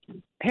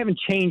haven't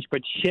changed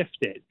but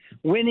shifted.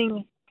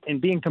 Winning and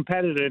being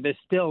competitive is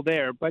still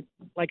there, but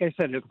like I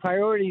said, his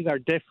priorities are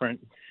different.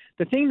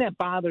 The thing that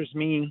bothers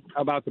me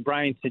about the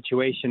Brian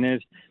situation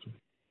is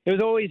it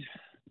was always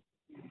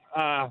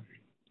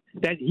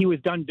that he was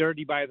done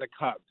dirty by the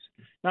Cubs.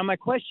 Now, my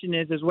question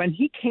is when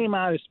he came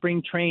out of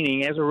spring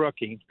training as a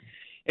rookie,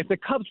 if the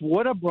Cubs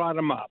would have brought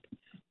him up,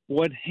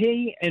 would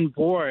he and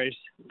Boris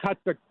cut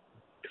the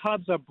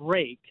Cubs a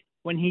break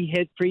when he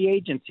hit free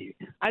agency?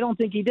 I don't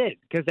think he did,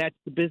 because that's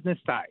the business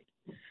side.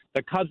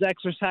 The Cubs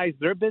exercised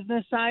their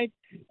business side,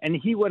 and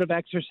he would have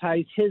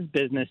exercised his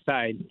business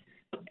side.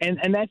 And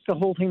that's the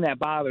whole thing that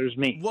bothers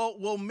me.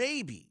 Well,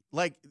 maybe.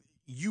 Like,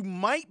 you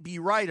might be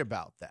right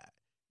about that.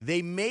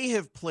 They may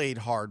have played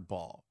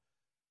hardball.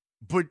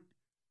 But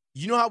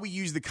you know how we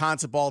use the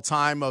concept all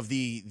time of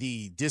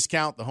the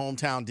discount, the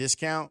hometown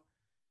discount?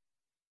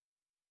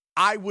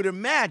 I would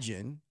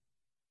imagine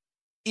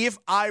if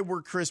I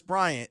were Chris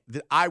Bryant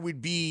that I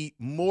would be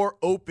more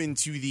open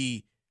to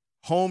the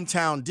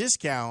hometown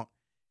discount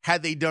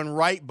had they done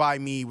right by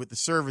me with the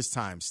service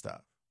time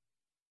stuff.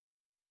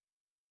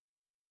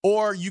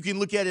 Or you can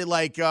look at it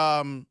like,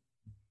 and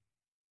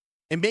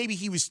maybe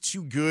he was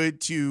too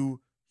good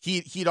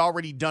he'd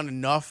already done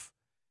enough.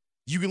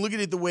 You can look at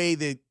it the way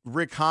that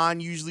Rick Hahn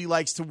usually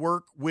likes to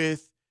work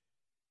with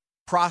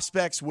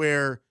prospects,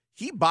 where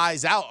he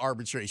buys out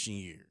arbitration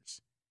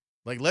years.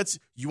 Like,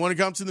 you want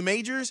to come to the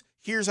majors?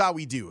 Here's how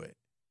we do it.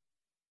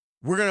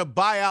 We're going to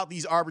buy out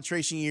these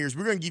arbitration years.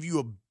 We're going to give you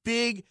a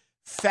big,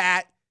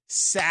 fat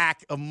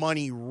sack of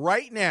money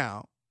right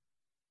now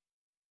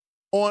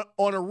on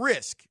a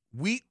risk.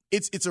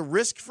 It's a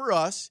risk for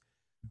us,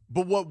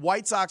 but what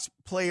White Sox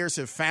players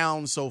have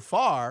found so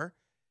far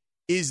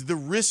is the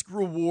risk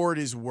reward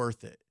is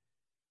worth it.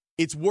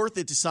 It's worth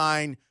it to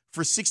sign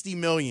for $60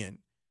 million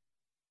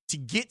to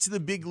get to the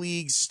big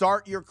leagues,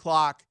 start your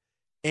clock,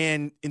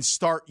 and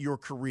start your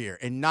career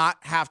and not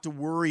have to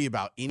worry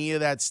about any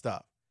of that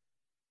stuff.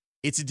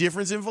 It's a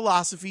difference in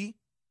philosophy,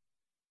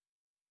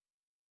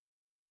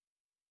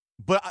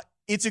 but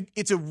it's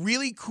a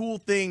really cool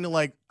thing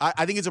to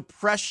I think it's a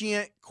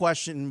prescient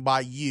question by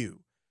you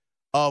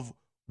of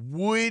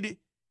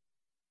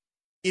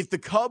if the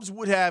Cubs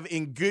would have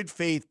in good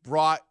faith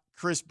brought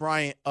Chris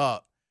Bryant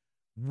up,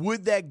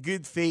 would that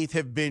good faith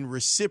have been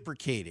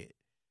reciprocated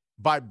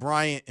by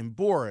Bryant and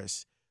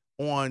Boris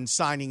on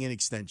signing an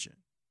extension?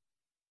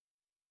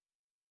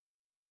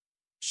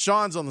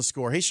 Sean's on the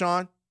score. Hey,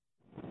 Sean.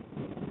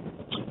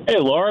 Hey,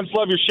 Lawrence.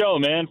 Love your show,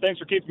 man. Thanks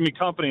for keeping me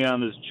company on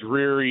this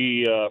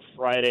dreary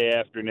Friday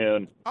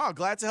afternoon. Oh,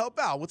 glad to help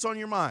out. What's on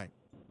your mind?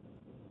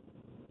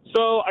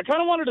 So I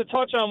kind of wanted to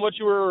touch on what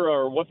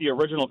the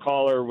original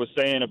caller was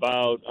saying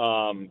about,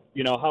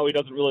 how he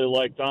doesn't really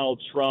like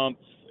Donald Trump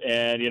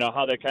and,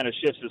 how that kind of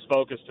shifts his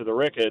focus to the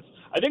Ricketts.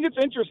 I think it's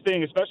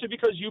interesting, especially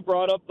because you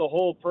brought up the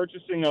whole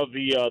purchasing of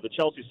the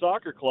Chelsea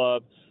Soccer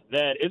Club,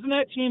 that isn't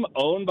that team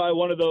owned by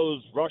one of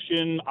those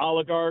Russian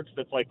oligarchs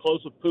that's like close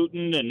with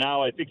Putin, and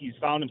now I think he's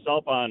found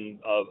himself on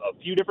a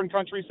few different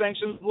country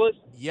sanctions list?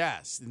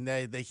 Yes, and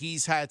that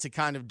he's had to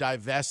kind of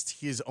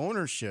divest his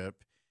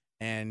ownership,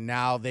 and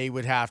now they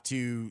would have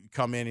to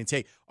come in and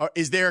take.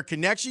 Is there a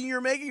connection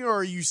you're making, or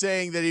are you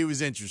saying that it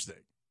was interesting?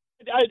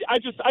 I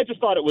just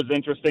thought it was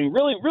interesting.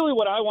 Really,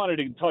 what I wanted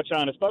to touch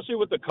on, especially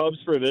with the Cubs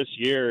for this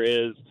year,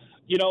 is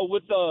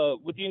with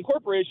the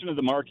incorporation of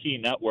the Marquee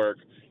Network,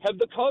 have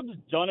the Cubs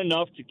done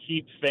enough to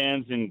keep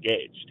fans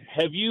engaged?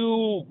 Have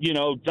you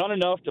done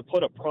enough to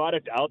put a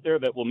product out there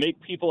that will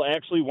make people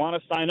actually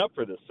want to sign up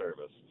for this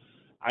service?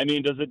 I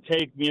mean, does it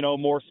take,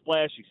 more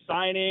splashy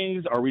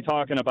signings? Are we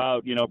talking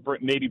about,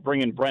 maybe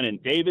bringing Brennan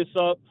Davis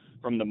up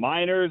from the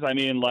minors? I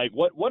mean, like,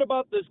 what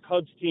about this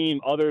Cubs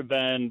team other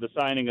than the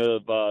signing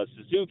of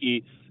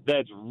Suzuki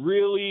that's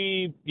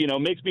really,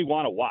 makes me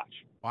want to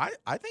watch?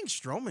 I think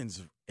Stroman's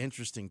an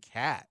interesting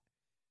cat.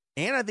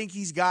 And I think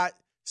he's got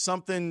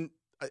something –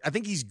 I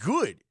think he's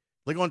good.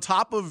 Like, on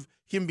top of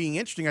him being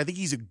interesting, I think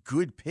he's a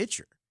good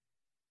pitcher.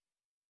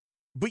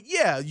 But,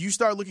 yeah, you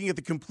start looking at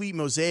the complete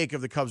mosaic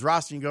of the Cubs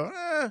roster and you go,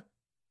 eh.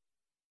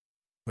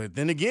 But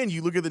then again,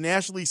 you look at the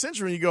National League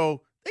Central and you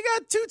go, they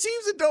got two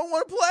teams that don't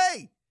want to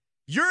play.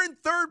 You're in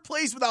third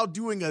place without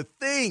doing a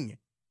thing.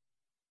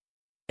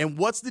 And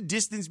what's the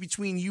distance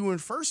between you and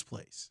first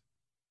place?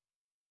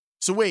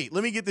 So wait,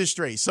 let me get this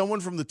straight. Someone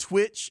from the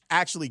Twitch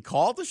actually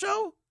called the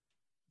show?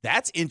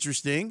 That's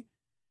interesting.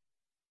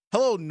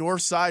 Hello,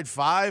 Northside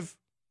 5.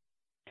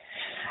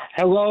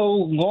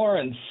 Hello,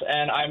 Lawrence.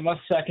 And I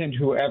must second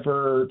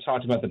whoever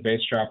talked about the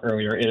bass drop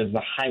earlier. It is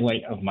the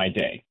highlight of my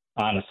day.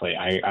 Honestly,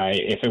 I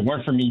if it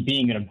weren't for me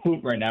being in a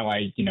mood right now,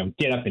 I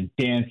get up and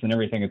dance and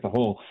everything. It's a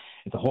whole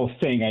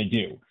thing I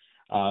do.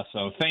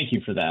 So thank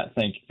you for that.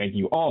 Thank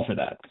you all for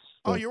that.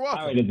 Oh, you're welcome.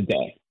 Highlight of the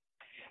day.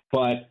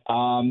 But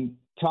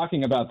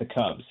talking about the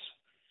Cubs,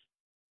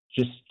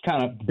 just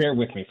kind of bear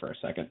with me for a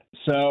second.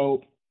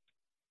 So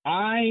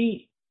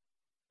I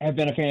have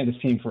been a fan of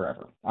this team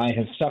forever. I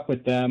have stuck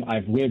with them.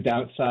 I've lived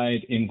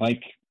outside in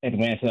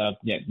Atlanta,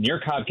 near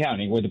Cobb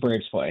County, where the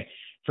Braves play,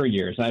 for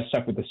years. I've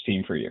stuck with this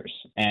team for years.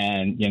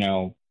 And,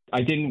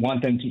 I didn't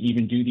want them to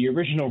even do the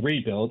original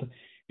rebuild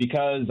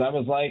because I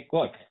was like,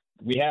 look,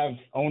 we have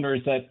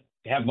owners that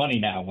have money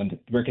now when the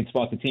Ricketts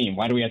bought the team.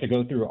 Why do we have to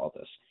go through all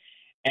this?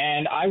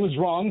 And I was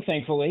wrong,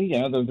 thankfully.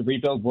 The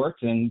rebuild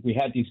worked, and we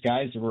had these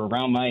guys that were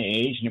around my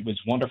age, and it was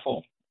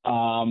wonderful.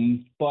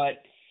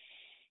 But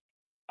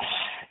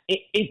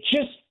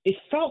it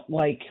felt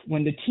like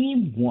when the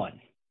team won,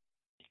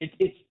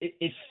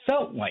 it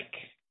felt like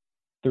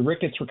the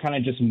Ricketts were kind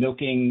of just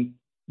milking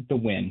the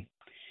win.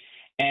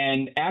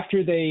 And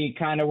after they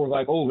kind of were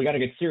like, oh, we got to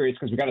get serious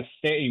because we got to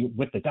stay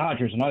with the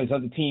Dodgers and all these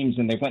other teams,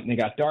 and they went and they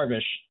got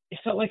Darvish, it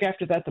felt like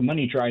after that the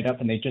money dried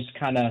up and they just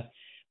kind of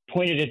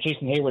pointed at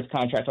Jason Hayward's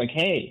contract like,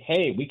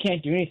 hey, we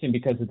can't do anything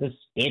because of this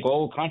big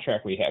old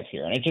contract we have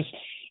here. And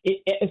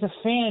as a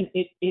fan,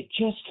 it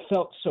just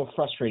felt so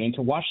frustrating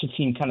to watch the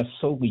team kind of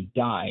slowly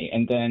die.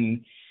 And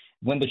then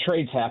when the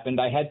trades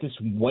happened, I had this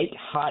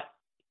white-hot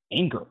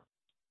anger.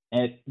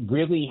 And it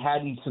really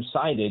hadn't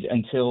subsided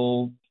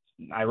until,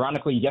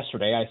 ironically,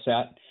 yesterday I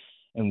sat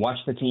and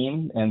watched the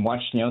team and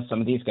watched,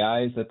 some of these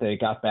guys that they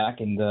got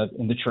back in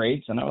the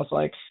trades. And I was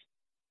like,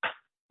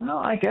 well,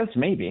 I guess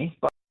maybe.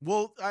 But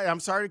well, I'm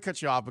sorry to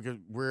cut you off because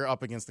we're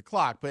up against the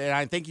clock, but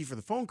I thank you for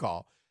the phone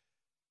call.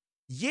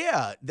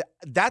 Yeah,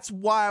 that's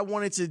why I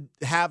wanted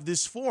to have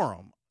this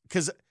forum,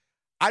 because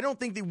I don't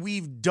think that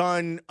we've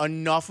done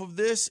enough of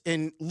this.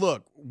 And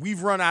look,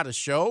 we've run out of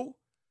show,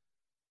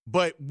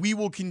 but we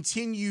will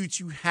continue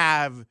to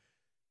have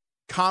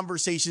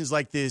conversations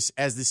like this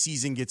as the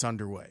season gets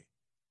underway.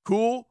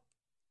 Cool?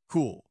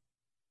 Cool.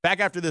 Back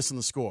after this on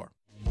The Score.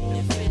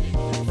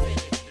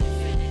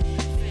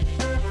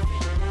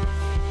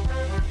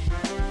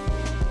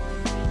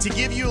 To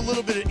give you a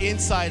little bit of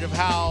insight of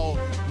how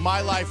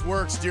my life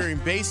works during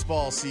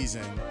baseball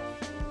season,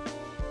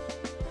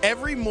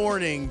 every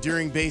morning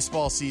during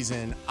baseball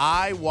season,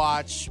 I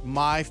watch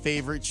my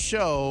favorite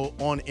show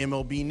on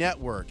MLB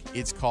Network.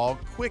 It's called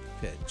Quick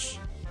Pitch.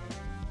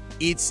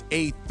 It's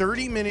a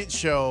 30-minute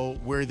show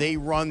where they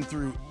run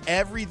through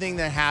everything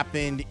that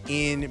happened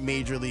in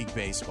Major League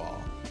Baseball.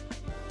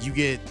 You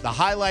get the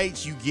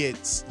highlights, you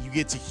get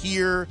to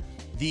hear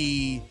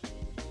the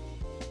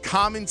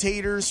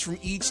commentators from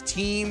each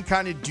team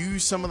kind of do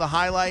some of the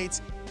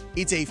highlights.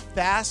 It's a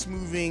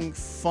fast-moving,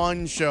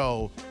 fun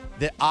show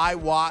that I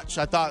watch.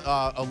 I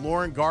thought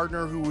Lauren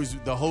Gardner, who was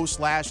the host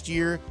last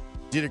year,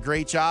 did a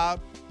great job.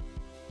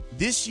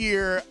 This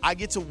year, I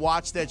get to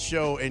watch that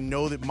show and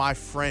know that my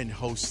friend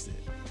hosts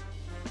it.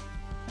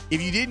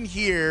 If you didn't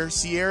hear,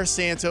 Sierra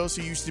Santos,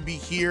 who used to be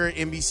here at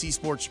NBC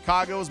Sports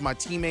Chicago, is my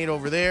teammate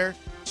over there.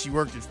 She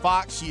worked at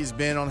Fox. She has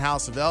been on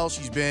House of L.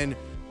 She's been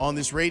on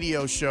this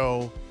radio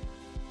show.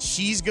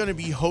 She's going to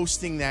be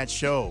hosting that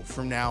show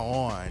from now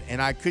on,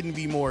 and I couldn't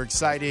be more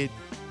excited.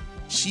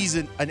 She's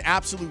an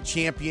absolute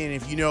champion.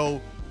 If you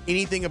know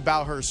anything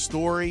about her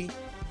story,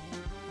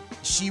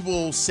 she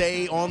will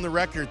say on the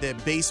record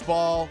that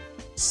baseball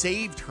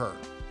saved her,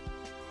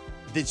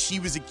 that she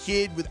was a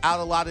kid without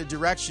a lot of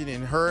direction,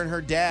 and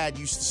her dad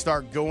used to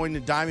start going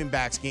to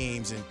Diamondbacks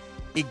games, and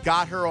it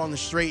got her on the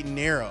straight and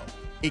narrow.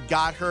 It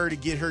got her to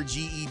get her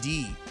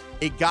GED.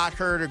 It got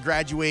her to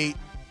graduate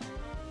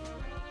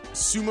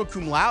summa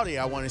cum laude,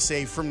 I want to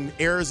say, from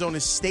Arizona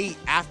State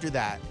after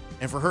that,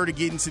 and for her to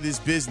get into this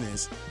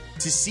business,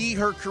 to see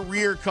her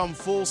career come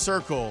full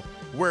circle,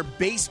 where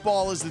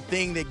baseball is the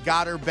thing that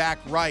got her back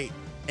right,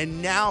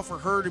 and now for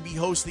her to be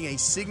hosting a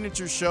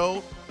signature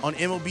show on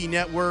MLB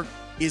Network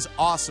is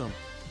awesome.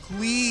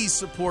 Please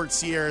support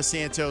Sierra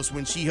Santos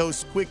when she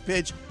hosts Quick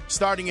Pitch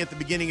starting at the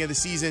beginning of the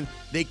season.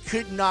 They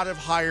could not have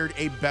hired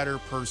a better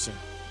person.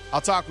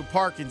 I'll talk with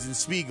Parkins and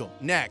Spiegel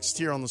next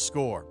here on The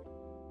Score.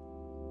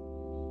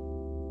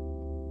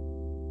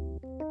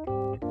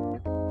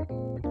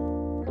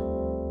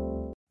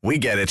 We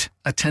get it.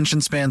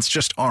 Attention spans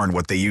just aren't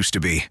what they used to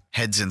be.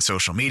 Heads in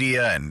social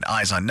media and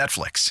eyes on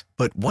Netflix.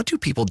 But what do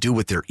people do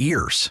with their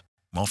ears?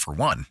 Well, for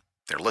one,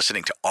 they're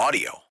listening to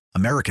audio.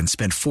 Americans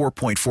spend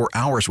 4.4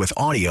 hours with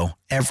audio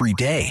every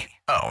day.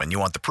 Oh, and you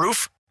want the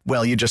proof?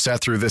 Well, you just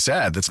sat through this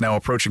ad that's now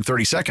approaching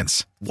 30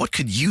 seconds. What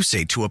could you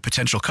say to a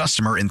potential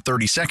customer in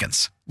 30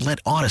 seconds? Let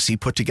Odyssey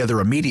put together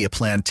a media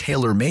plan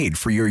tailor-made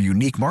for your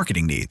unique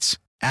marketing needs.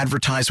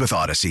 Advertise with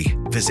Odyssey.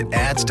 Visit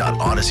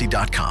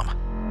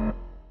ads.odyssey.com.